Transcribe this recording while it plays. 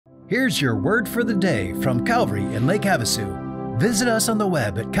Here's your word for the day from Calvary in Lake Havasu. Visit us on the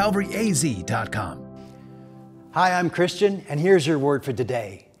web at calvaryaz.com. Hi, I'm Christian, and here's your word for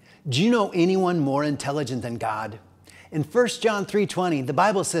today. Do you know anyone more intelligent than God? In 1 John 3:20, the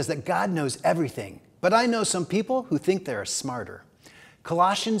Bible says that God knows everything, but I know some people who think they're smarter.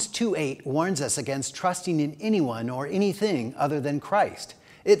 Colossians 2:8 warns us against trusting in anyone or anything other than Christ.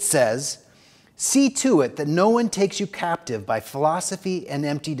 It says, "See to it that no one takes you captive by philosophy and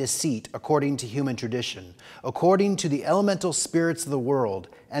empty deceit according to human tradition, according to the elemental spirits of the world,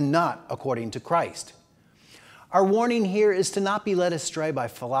 and not according to Christ." Our warning here is to not be led astray by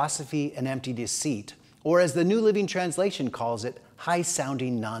philosophy and empty deceit, or as the New Living Translation calls it,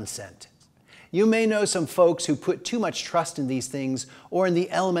 high-sounding nonsense. You may know some folks who put too much trust in these things or in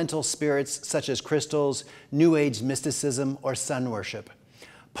the elemental spirits such as crystals, New Age mysticism, or sun worship.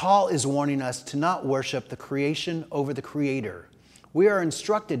 Paul is warning us to not worship the creation over the Creator. We are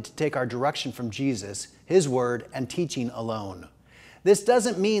instructed to take our direction from Jesus, His Word, and teaching alone. This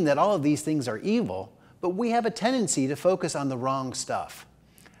doesn't mean that all of these things are evil, but we have a tendency to focus on the wrong stuff.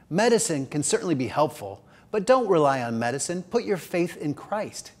 Medicine can certainly be helpful, but don't rely on medicine. Put your faith in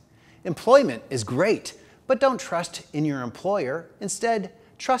Christ. Employment is great, but don't trust in your employer. Instead,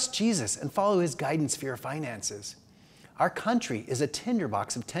 trust Jesus and follow His guidance for your finances. Our country is a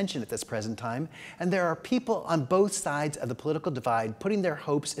tinderbox of tension at this present time, and there are people on both sides of the political divide putting their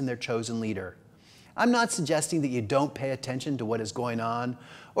hopes in their chosen leader. I'm not suggesting that you don't pay attention to what is going on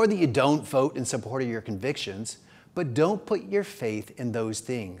or that you don't vote in support of your convictions, but don't put your faith in those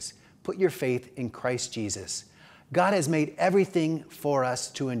things. Put your faith in Christ Jesus. God has made everything for us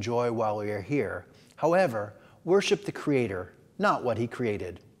to enjoy while we are here. However, worship the Creator, not what He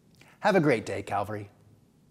created. Have a great day, Calvary.